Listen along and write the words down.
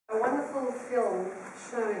full film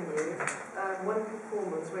showing you one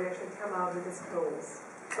performance where you actually come out with the scrolls.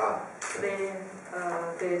 They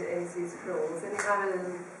did AC scrolls, and you have a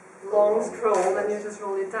long scroll and you just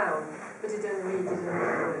roll it down, but you don't read it in the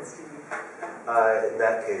words, do you? In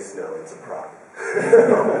that case, no, it's a prop.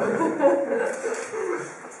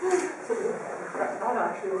 That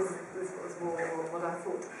actually was more what I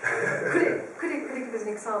thought. Could you give us an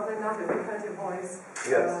example, another, we've heard your voice?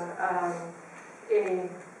 Yes.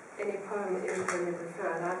 Any poem in where you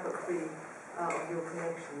prefer, and I've got 3 of your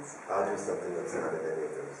connections. I'll do something that's not in any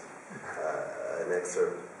of those. An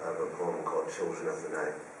excerpt of a poem called Children of the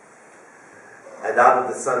Night. And out of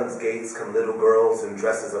the sun's gates come little girls in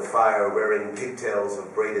dresses of fire, wearing pigtails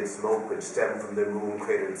of braided smoke which stem from their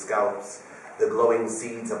moon-cratered scalps, the glowing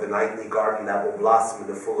seeds of a nightly garden that will blossom in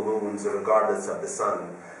the full moons regardless of the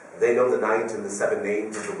sun. They know the night and the 7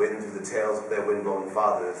 names of the wind through the tales of their wind-blown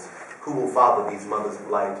fathers. Who will father these mothers of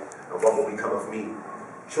light, and what will become of me?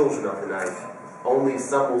 Children of the night. Only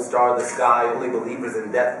some will star the sky, only believers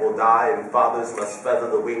in death will die, and fathers must feather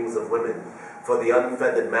the wings of women. For the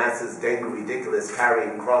unfeathered masses dangle ridiculous,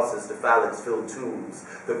 carrying crosses to phalanx-filled tombs.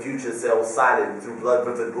 The future sails silent through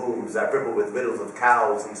blood-riveted booms that ripple with riddles of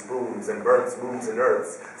cows and spoons, and burns moons and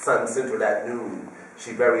earths, sun-centered at noon.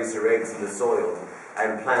 She buries her eggs in the soil,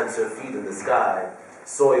 and plants her feet in the sky.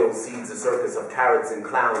 Soil seeds a circus of carrots and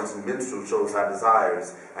clowns, and minstrel shows our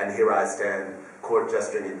desires. And here I stand, court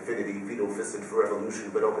gesturing infinity, fetal-fisted for revolution,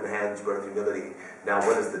 but open hands birth humility. Now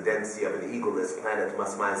what is the density of an eagleless planet?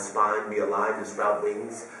 Must my spine be aligned to sprout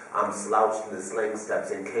wings? I'm slouched in the slang steps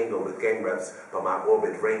and Kango with gang reps, but my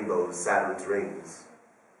orbit rainbows Saturn's rings.